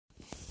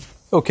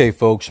Okay,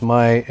 folks,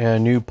 my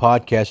new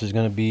podcast is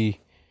going to be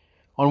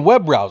on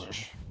web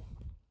browsers.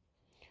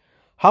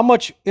 How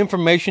much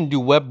information do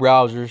web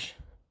browsers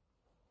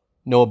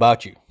know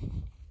about you?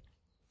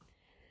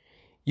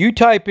 You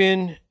type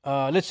in,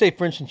 let's say,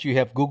 for instance, you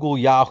have Google,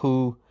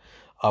 Yahoo,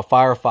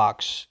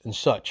 Firefox, and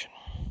such.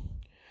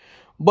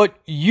 But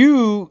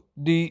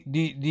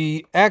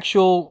the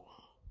actual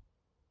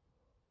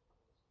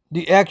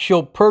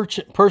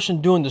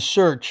person doing the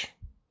search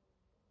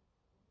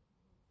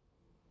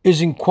is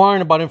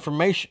inquiring about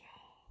information.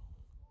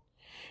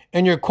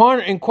 And you're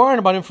inquiring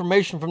about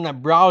information from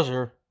that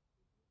browser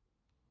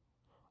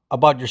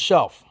about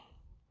yourself.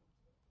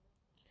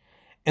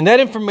 And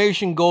that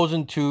information goes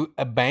into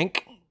a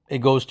bank. It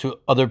goes to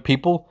other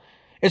people.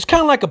 It's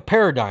kind of like a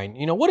paradigm.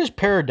 You know, what is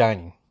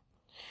paradigming?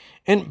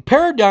 And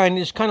paradigm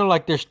is kind of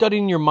like they're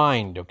studying your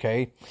mind,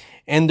 okay?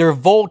 And they're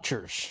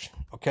vultures,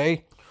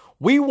 okay?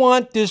 We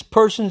want this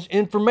person's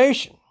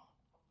information,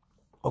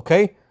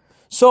 okay?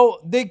 So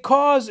they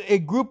cause a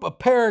group of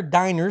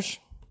paradigmers,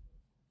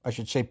 I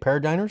should say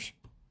paradigmers.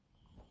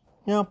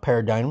 Yeah,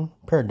 paradigmer.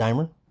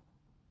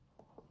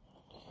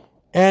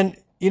 And,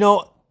 you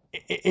know,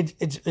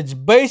 it's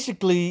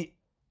basically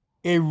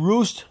a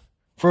roost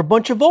for a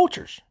bunch of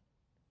vultures.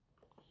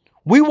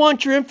 We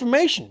want your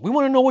information. We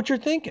want to know what you're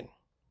thinking.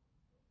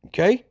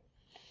 Okay?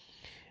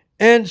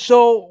 And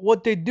so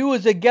what they do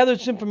is they gather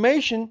this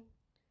information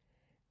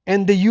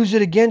and they use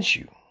it against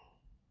you.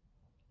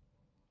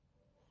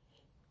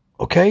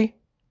 Okay?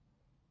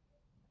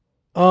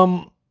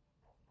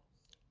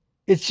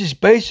 It's just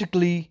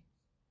basically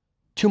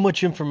too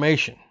much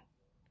information.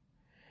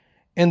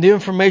 And the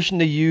information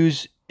they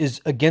use is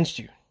against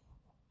you.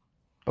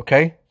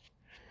 Okay?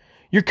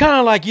 You're kind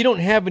of like you don't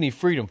have any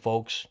freedom,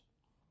 folks.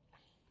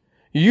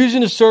 You're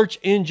using a search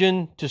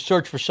engine to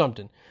search for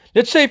something.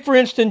 Let's say, for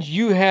instance,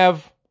 you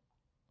have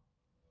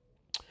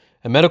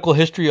a medical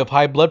history of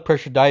high blood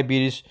pressure,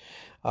 diabetes,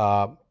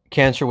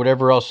 cancer,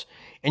 whatever else,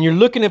 and you're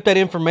looking at that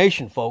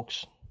information,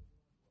 folks.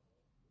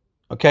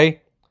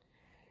 Okay?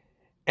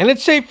 And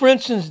let's say, for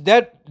instance,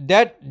 that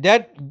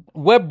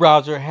web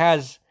browser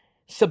has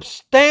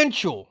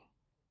substantial,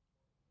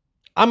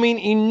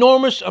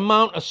 enormous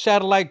amount of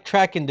satellite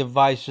tracking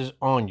devices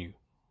on you.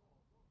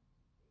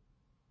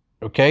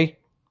 Okay?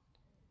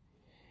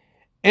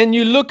 And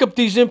you look up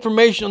these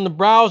information on the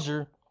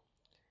browser,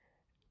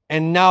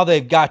 and now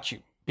they've got you.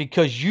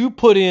 Because you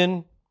put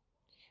in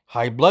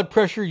high blood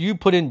pressure, you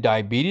put in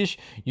diabetes,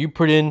 you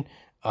put in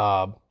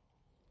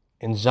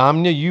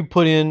insomnia, you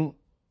put in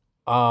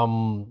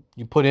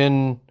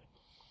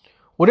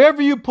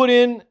whatever you put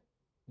in,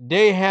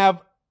 they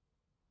have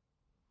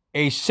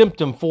a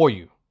symptom for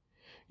you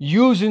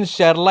using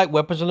satellite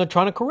weapons and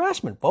electronic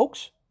harassment,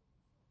 folks.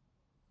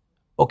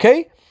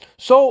 Okay?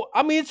 So,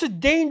 it's a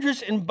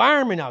dangerous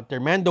environment out there,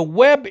 man. The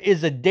web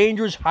is a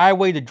dangerous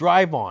highway to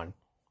drive on.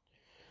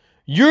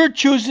 You're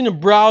choosing a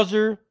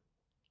browser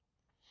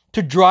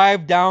to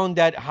drive down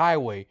that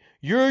highway.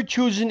 You're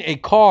choosing a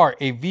car,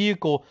 a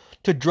vehicle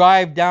to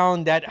drive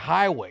down that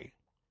highway.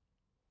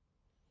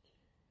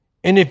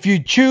 And if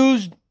you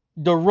choose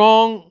the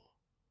wrong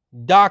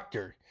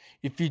doctor,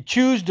 if you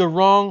choose the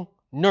wrong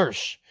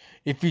nurse,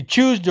 if you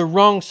choose the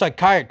wrong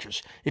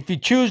psychiatrist, if you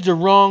choose the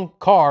wrong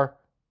car,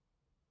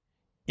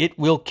 it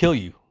will kill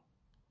you.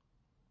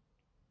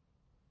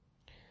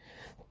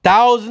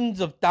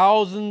 Thousands of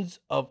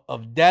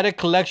data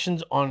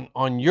collections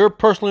on your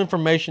personal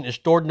information is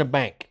stored in a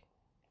bank.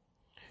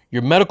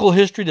 Your medical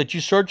history that you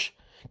search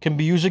can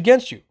be used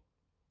against you.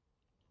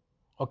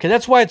 Okay,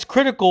 that's why it's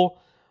critical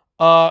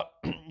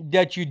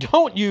that you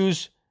don't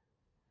use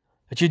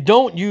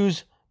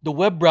the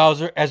web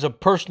browser as a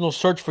personal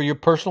search for your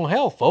personal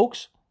health,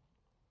 folks.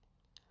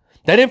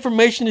 That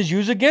information is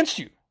used against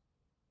you.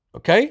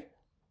 Okay?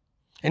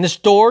 And it's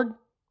stored,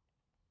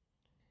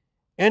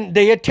 and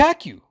they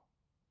attack you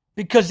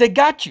because they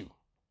got you.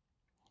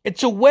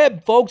 It's a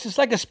web, folks. It's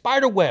like a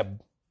spider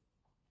web.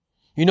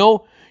 You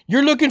know,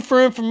 you're looking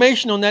for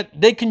information on that.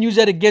 They can use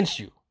that against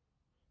you.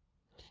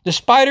 The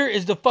spider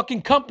is the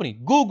fucking company.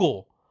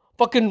 Google,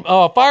 fucking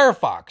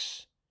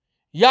Firefox,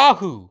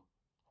 Yahoo.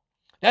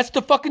 That's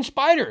the fucking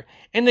spider.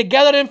 And they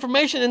gather that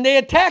information and they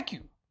attack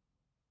you.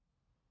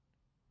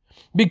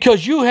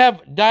 Because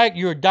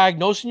you're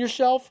diagnosing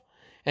yourself,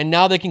 and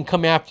now they can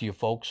come after you,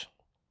 folks.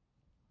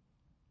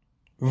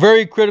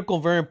 Very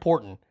critical, very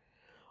important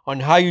on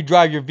how you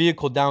drive your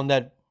vehicle down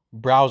that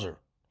browser.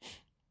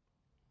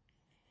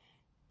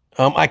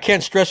 I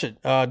can't stress it.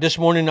 This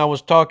morning I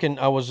was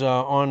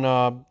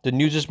on the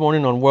news this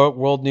morning on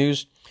World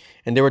News,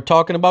 and they were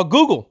talking about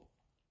Google.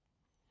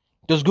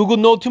 Does Google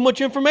know too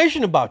much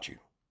information about you?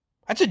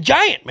 That's a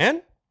giant,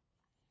 man.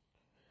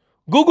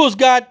 Google's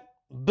got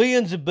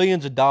billions and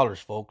billions of dollars,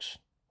 folks.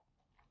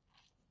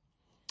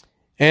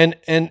 And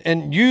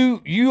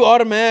you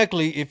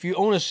automatically, if you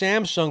own a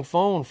Samsung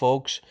phone,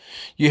 folks,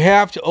 you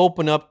have to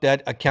open up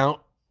that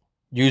account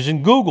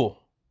using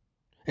Google.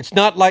 It's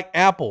not like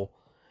Apple.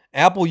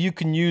 Apple, you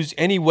can use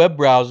any web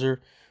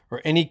browser or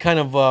any kind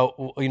of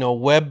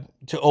web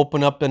to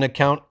open up an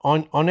account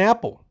on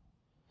Apple.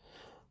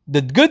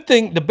 The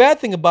bad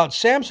thing about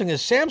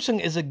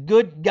Samsung is a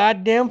good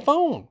goddamn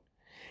phone.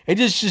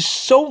 It's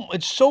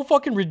so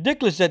fucking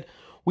ridiculous that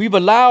we've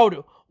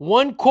allowed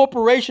one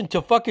corporation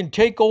to fucking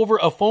take over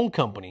a phone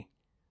company.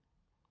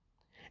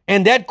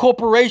 And that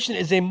corporation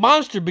is a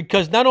monster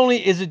because not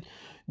only are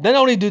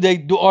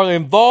they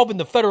involved in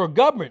the federal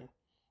government,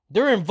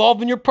 they're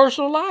involved in your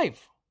personal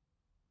life.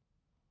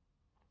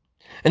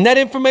 And that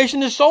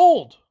information is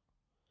sold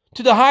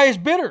to the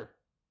highest bidder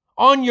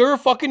on your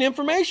fucking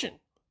information.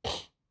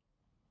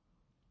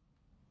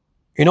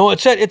 You know,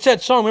 it's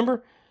that song,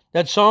 remember?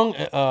 That song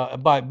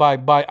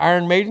by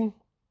Iron Maiden?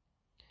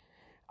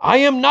 I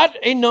am not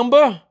a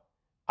number.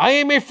 I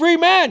am a free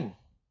man.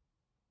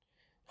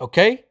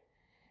 Okay?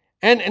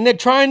 And they're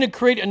trying to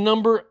create a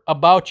number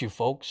about you,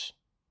 folks.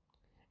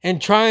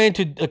 And trying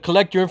to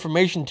collect your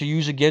information to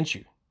use against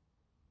you.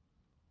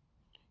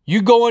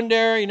 You go in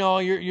there, you know,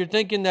 you're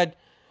thinking that,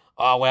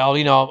 oh, well,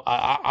 you know,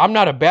 I'm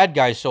not a bad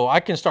guy, so I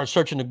can start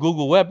searching the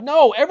Google web.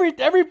 No,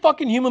 every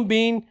fucking human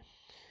being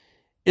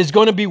is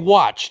going to be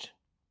watched.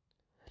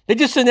 They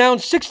just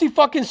announced 60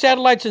 fucking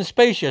satellites in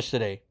space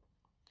yesterday.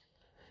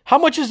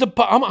 What's the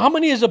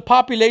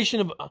population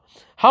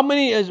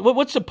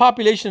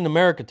in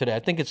America today? I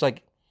think it's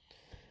like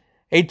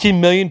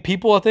 18 million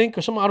people, I think,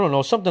 or something. I don't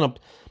know, something up.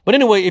 But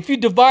anyway, if you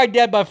divide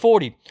that by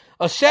 40,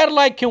 one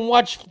satellite can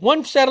watch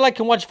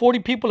 40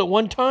 people at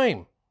one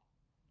time.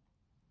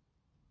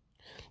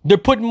 They're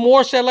putting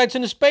more satellites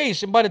into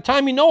space, and by the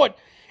time you know it,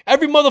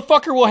 every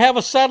motherfucker will have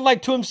a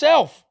satellite to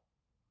himself.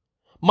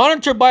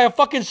 Monitored by a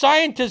fucking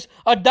scientist,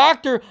 a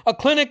doctor, a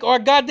clinic, or a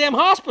goddamn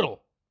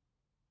hospital.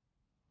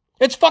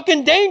 It's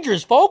fucking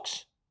dangerous,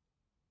 folks.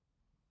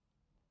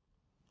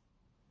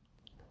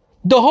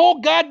 The whole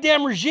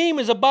goddamn regime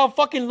is about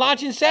fucking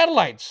launching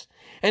satellites.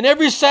 And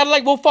every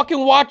satellite will fucking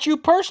watch you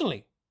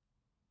personally.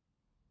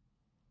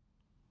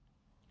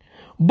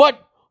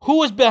 But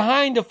who is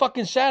behind the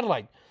fucking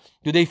satellite?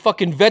 Do they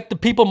fucking vet the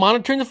people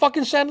monitoring the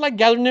fucking satellite,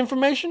 gathering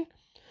information?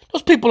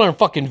 Those people aren't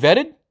fucking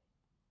vetted.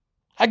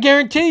 I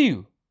guarantee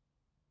you.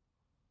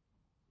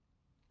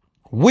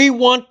 We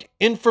want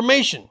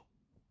information.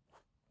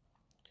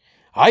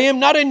 I am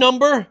not a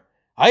number.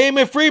 I am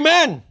a free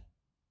man.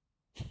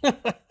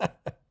 That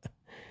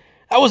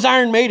was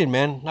Iron Maiden,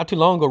 man. Not too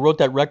long ago wrote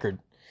that record.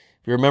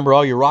 If you remember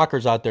all your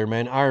rockers out there,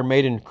 man, Iron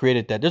Maiden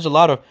created that. There's a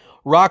lot of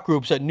rock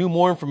groups that knew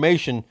more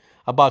information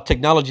about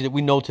technology that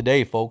we know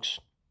today, folks.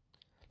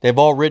 They've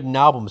all written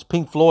albums.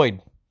 Pink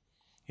Floyd,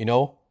 you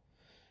know,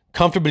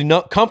 Comfortably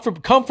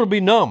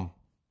Numb.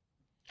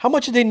 How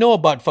much did they know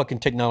about fucking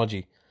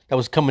technology that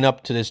was coming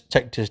up to this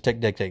tech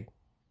decade?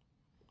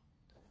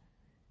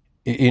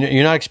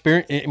 You're not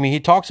experiencing. I mean, he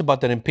talks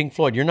about that in Pink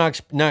Floyd. You're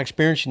not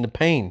experiencing the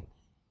pain.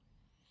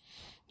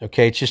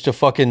 Okay, it's just a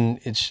fucking.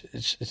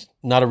 It's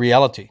not a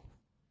reality.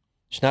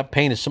 It's not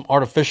pain. It's some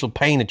artificial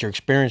pain that you're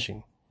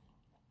experiencing.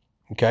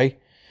 Okay,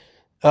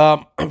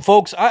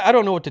 folks. I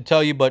don't know what to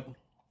tell you, but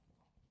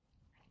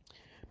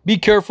be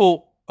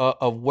careful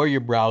of where you're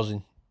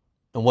browsing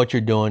and what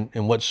you're doing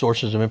and what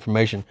sources of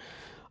information.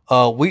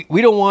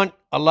 We don't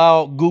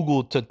allow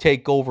Google to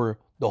take over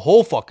the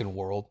whole fucking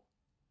world.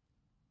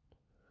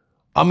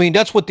 I mean,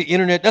 that's what the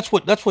internet, that's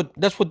what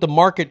the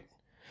market,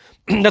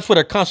 that's what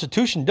our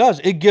Constitution does.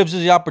 It gives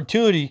us the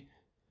opportunity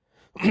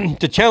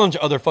to challenge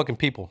other fucking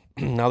people.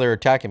 Now they're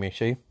attacking me,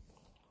 see?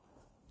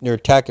 They're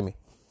attacking me.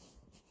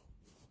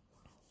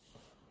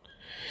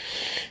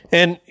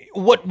 And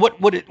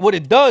what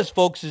it does,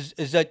 folks,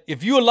 is that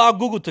if you allow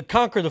Google to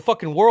conquer the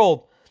fucking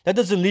world, that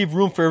doesn't leave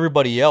room for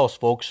everybody else,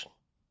 folks.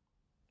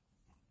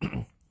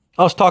 I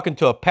was talking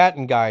to a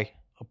patent guy,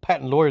 a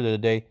patent lawyer the other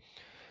day.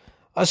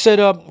 I said,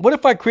 what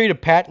if I create a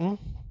patent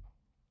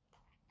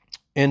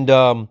and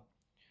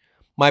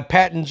my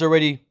patent's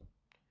already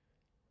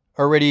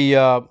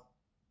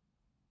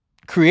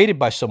created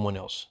by someone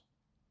else?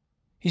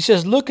 He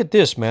says, look at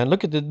this, man.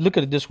 Look at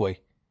it this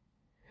way.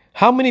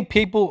 How many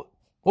people,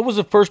 what was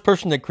the first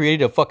person that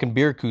created a fucking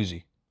beer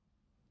koozie?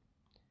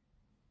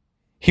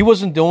 He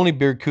wasn't the only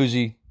beer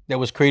koozie that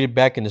was created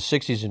back in the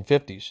 60s and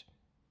 50s.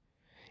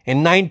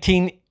 In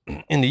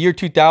the year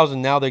 2000,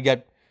 now they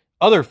got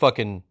other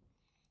fucking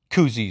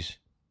koozies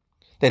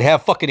that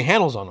have fucking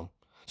handles on them.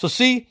 So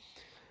see,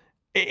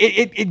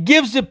 it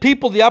gives the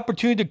people the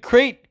opportunity to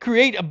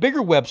create a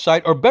bigger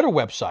website or better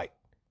website.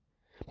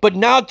 But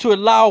now to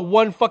allow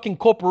one fucking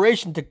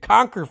corporation to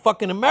conquer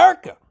fucking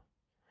America.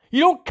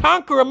 You don't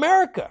conquer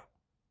America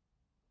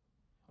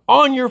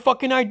on your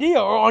fucking idea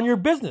or on your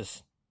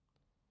business.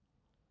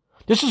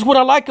 This is what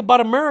I like about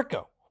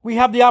America. We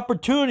have the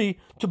opportunity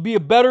to be a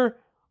better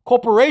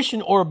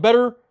corporation or a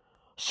better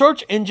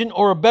search engine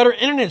or a better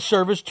internet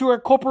service to our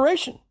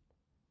corporation.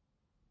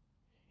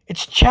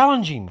 It's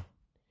challenging.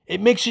 It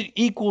makes it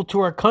equal to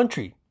our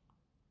country.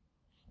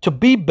 To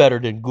be better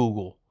than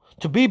Google,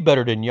 to be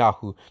better than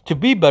Yahoo, to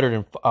be better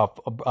than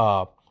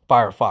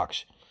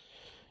Firefox.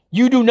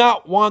 You do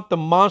not want the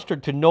monster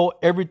to know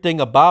everything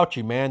about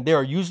you, man. They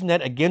are using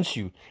that against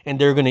you, and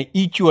they're going to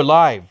eat you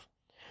alive.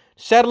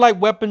 Satellite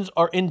weapons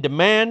are in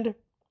demand.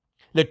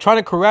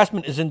 Electronic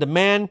harassment is in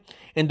demand,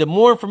 and the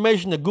more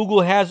information that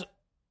Google has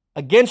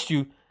against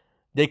you,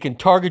 they can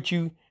target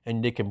you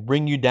and they can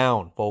bring you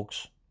down,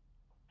 folks.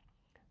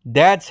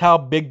 That's how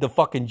big the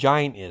fucking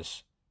giant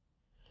is.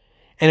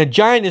 And a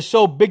giant is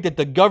so big that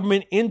the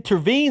government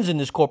intervenes in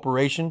this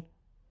corporation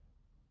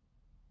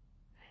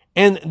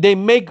and they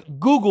make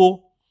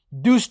Google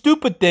do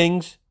stupid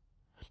things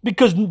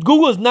because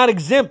Google is not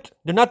exempt.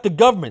 They're not the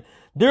government.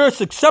 They're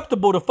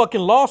susceptible to fucking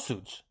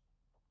lawsuits.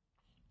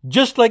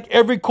 Just like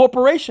every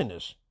corporation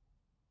is.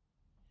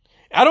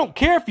 I don't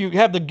care if you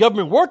have the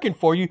government working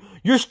for you,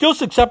 you're still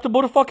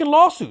susceptible to fucking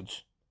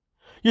lawsuits.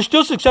 You're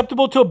still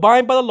susceptible to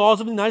abiding by the laws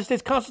of the United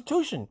States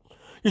Constitution.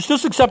 You're still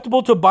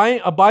susceptible to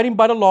abiding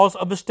by the laws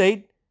of a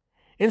state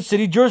and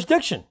city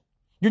jurisdiction.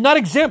 You're not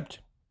exempt.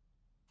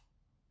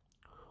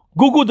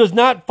 Google does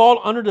not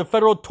fall under the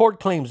Federal Tort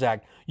Claims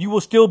Act. You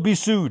will still be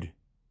sued.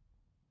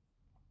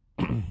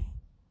 All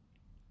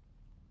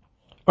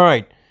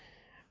right.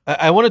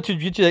 I wanted to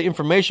get you that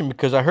information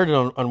because I heard it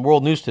on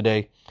World News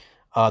today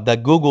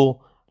that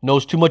Google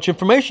knows too much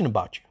information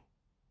about you.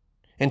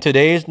 And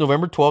today is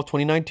November 12,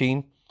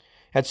 2019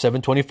 at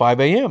 7:25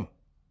 a.m.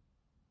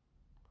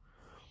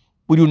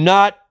 We do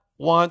not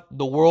want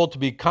the world to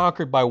be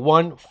conquered by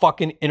one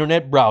fucking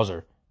internet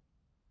browser.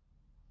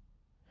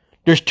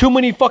 There's too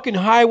many fucking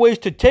highways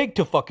to take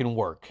to fucking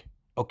work.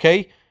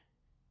 Okay?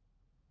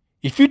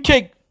 If you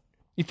take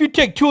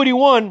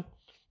 281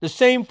 the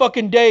same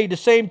fucking day, the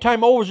same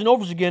time over and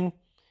over again,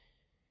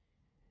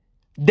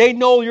 they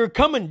know you're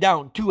coming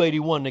down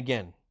 281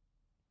 again.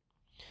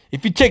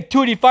 If you take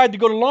 285 to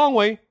go the long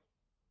way,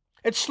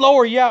 it's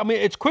slower, yeah. I mean,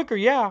 it's quicker,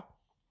 yeah.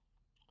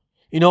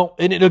 You know,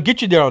 and it'll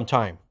get you there on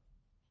time.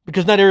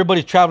 Because not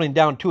everybody's traveling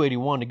down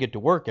 281 to get to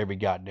work every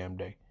goddamn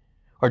day.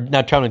 Or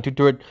not traveling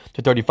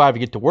 235 to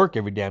get to work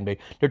every damn day.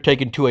 They're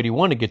taking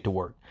 281 to get to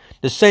work.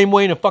 The same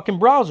way in a fucking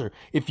browser.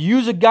 If you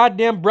use a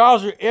goddamn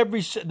browser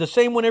the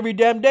same one every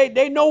damn day,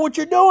 they know what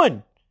you're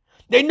doing.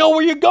 They know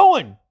where you're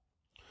going.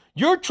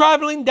 You're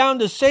traveling down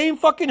the same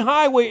fucking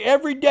highway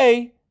every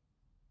day,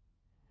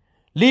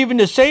 leaving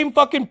the same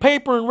fucking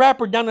paper and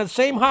wrapper down that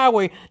same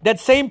highway, that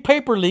same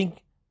paper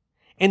link,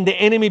 and the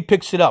enemy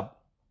picks it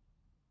up.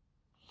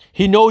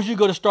 He knows you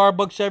go to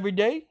Starbucks every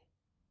day.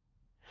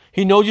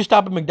 He knows you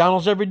stop at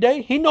McDonald's every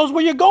day. He knows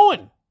where you're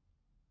going.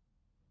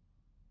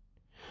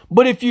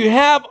 But if you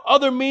have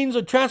other means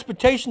of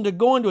transportation to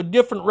go into a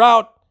different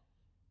route,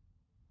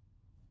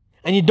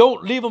 and you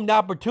don't leave them the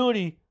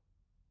opportunity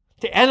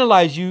to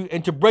analyze you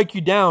and to break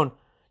you down,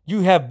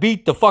 you have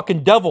beat the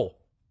fucking devil.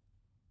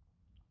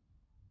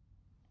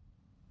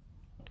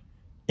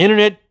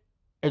 Internet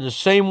is the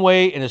same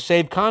way and the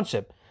same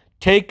concept.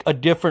 Take a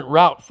different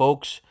route,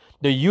 folks.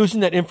 They're using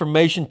that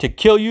information to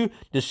kill you,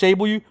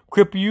 disable you,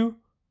 cripple you,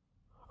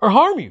 or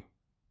harm you.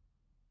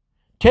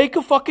 Take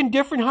a fucking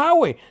different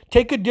highway.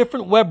 Take a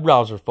different web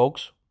browser,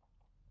 folks.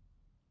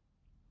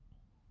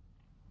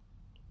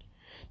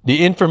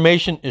 The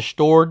information is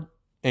stored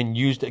and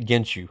used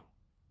against you.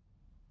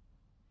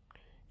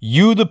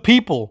 You, the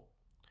people,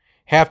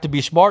 have to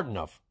be smart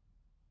enough.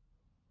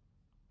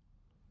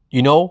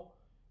 You know,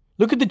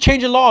 look at the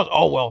change of laws.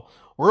 Oh, well,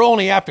 we're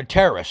only after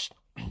terrorists.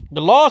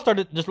 This law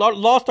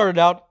started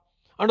out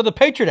under the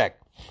Patriot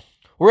Act.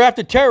 We're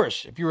after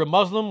terrorists. If you were a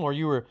Muslim or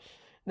you were,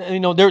 you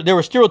know, they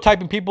were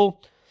stereotyping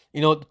people,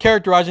 you know,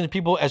 characterizing the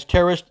people as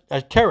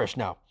terrorists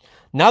now.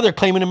 Now they're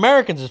claiming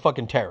Americans as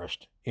fucking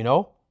terrorists, you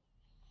know?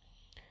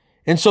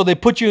 And so they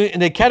put you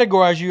and they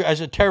categorize you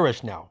as a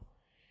terrorist now,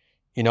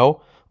 you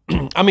know?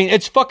 I mean,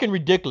 it's fucking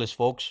ridiculous,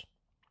 folks.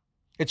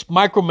 It's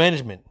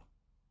micromanagement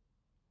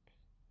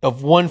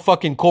of one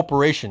fucking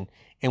corporation,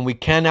 and we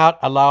cannot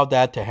allow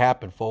that to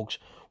happen, folks.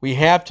 We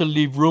have to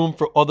leave room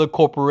for other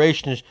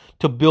corporations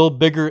to build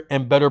bigger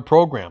and better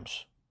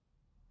programs.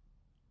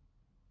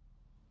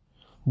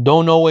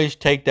 Don't always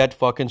take that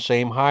fucking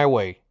same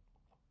highway.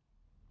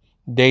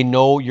 They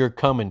know you're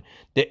coming.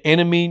 The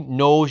enemy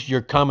knows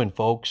you're coming,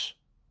 folks.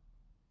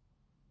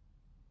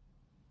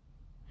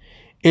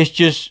 It's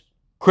just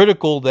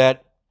critical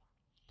that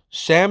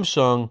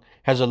Samsung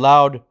has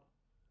allowed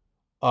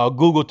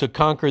Google to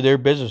conquer their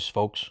business,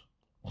 folks.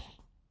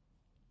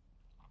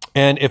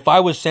 And if I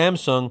was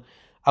Samsung,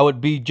 I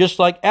would be just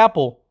like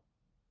Apple,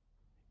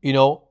 you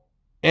know,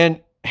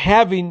 and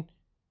having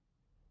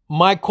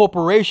my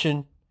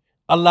corporation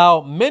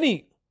allow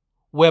many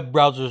web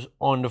browsers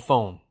on the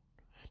phone,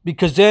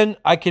 because then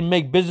I can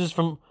make business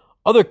from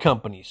other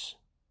companies,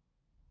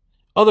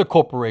 other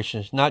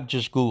corporations, not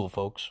just Google,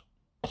 folks.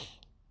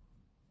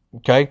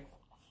 Okay.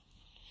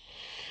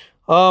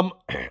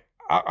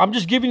 I'm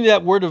just giving you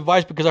that word of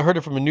advice because I heard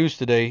it from the news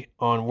today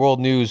on World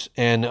News,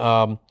 and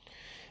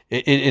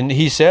and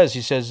he says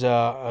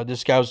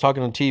this guy was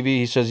talking on TV.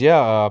 He says,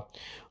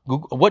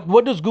 Google,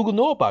 what does Google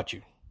know about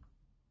you?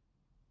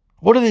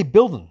 What are they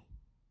building?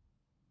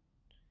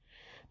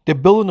 They're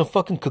building a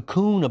fucking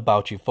cocoon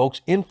about you,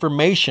 folks.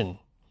 Information.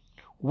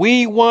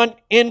 We want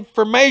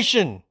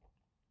information.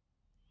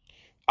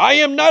 I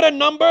am not a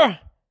number.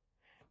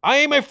 I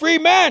am a free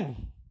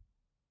man.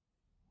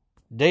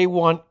 They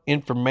want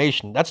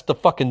information. That's the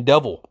fucking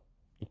devil.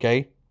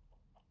 Okay?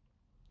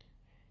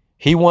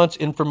 He wants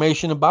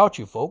information about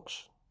you,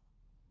 folks.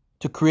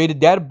 To create a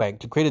data bank,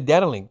 to create a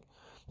data link,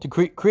 to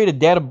create a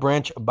data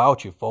branch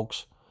about you,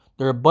 folks.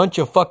 There are a bunch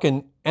of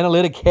fucking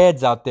analytic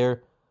heads out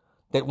there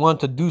that want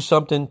to do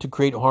something to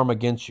create harm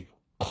against you.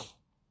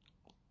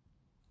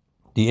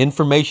 The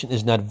information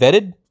is not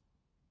vetted.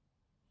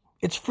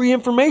 It's free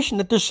information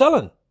that they're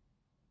selling.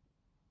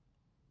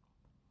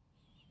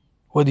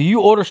 Whether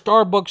you order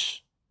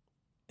Starbucks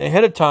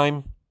ahead of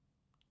time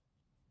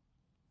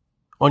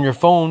on your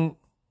phone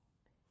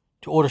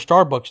to order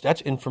Starbucks,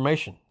 that's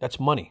information. That's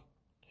money.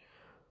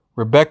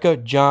 Rebecca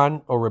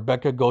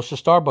goes to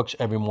Starbucks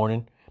every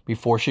morning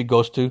before she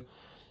goes to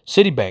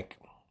Citibank.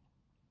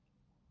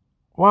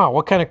 Wow,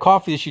 what kind of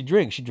coffee does she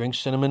drink? She drinks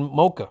cinnamon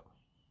mocha.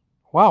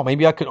 Wow,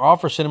 maybe I could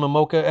offer cinnamon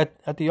mocha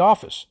at the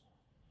office.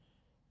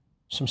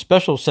 Some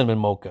special cinnamon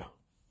mocha.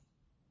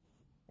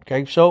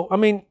 Okay, so, I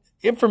mean,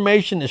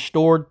 information is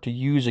stored to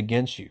use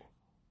against you.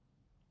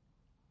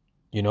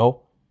 You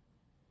know?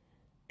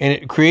 And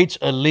it creates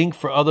a link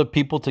for other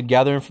people to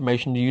gather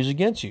information to use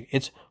against you.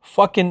 It's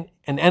fucking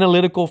an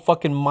analytical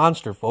fucking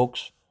monster,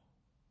 folks,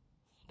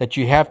 that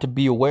you have to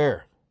be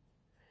aware.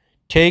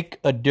 Take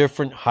a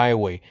different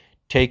highway.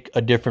 Take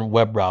a different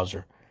web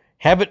browser.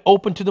 Have it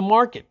open to the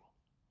market.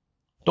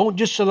 Don't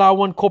just allow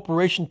one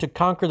corporation to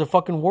conquer the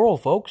fucking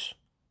world, folks.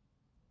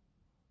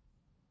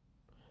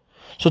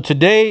 So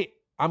today,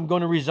 I'm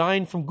going to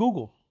resign from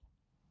Google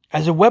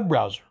as a web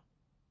browser.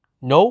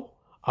 No,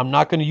 I'm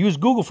not going to use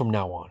Google from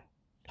now on.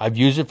 I've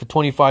used it for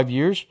 25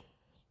 years,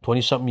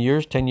 20-something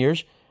years, 10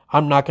 years.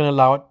 I'm not going to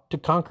allow it to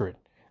conquer it.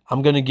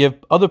 I'm going to give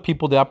other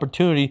people the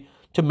opportunity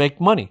to make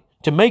money,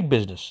 to make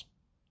business.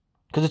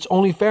 Because it's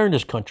only fair in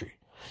this country.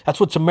 That's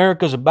what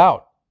America's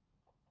about.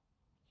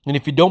 And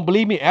if you don't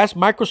believe me, ask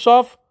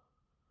Microsoft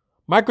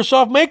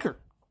Maker.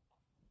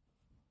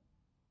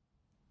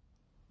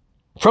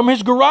 From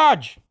his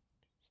garage.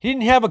 He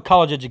didn't have a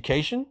college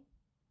education.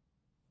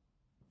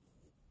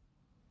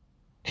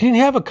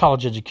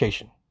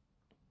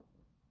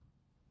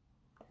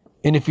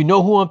 And if you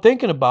know who I'm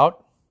thinking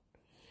about,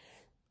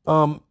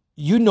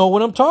 you know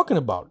what I'm talking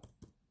about.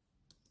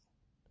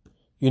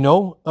 You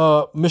know,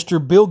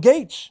 Mr. Bill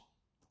Gates.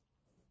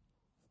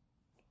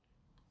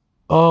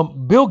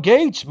 Bill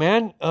Gates,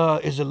 man,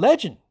 is a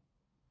legend.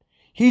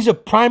 He's a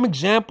prime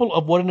example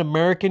of what an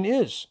American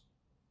is.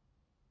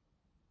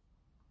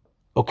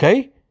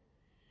 Okay?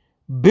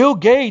 Bill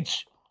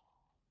Gates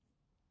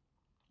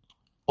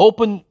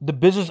opened the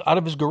business out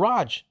of his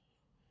garage.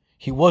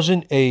 He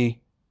wasn't a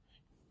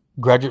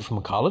graduate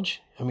from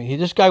college. I mean,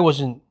 this guy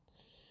wasn't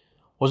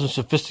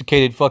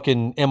sophisticated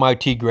fucking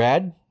MIT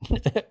grad.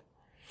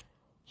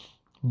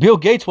 Bill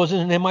Gates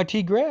wasn't an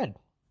MIT grad.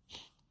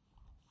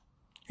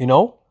 You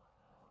know?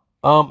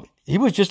 He was just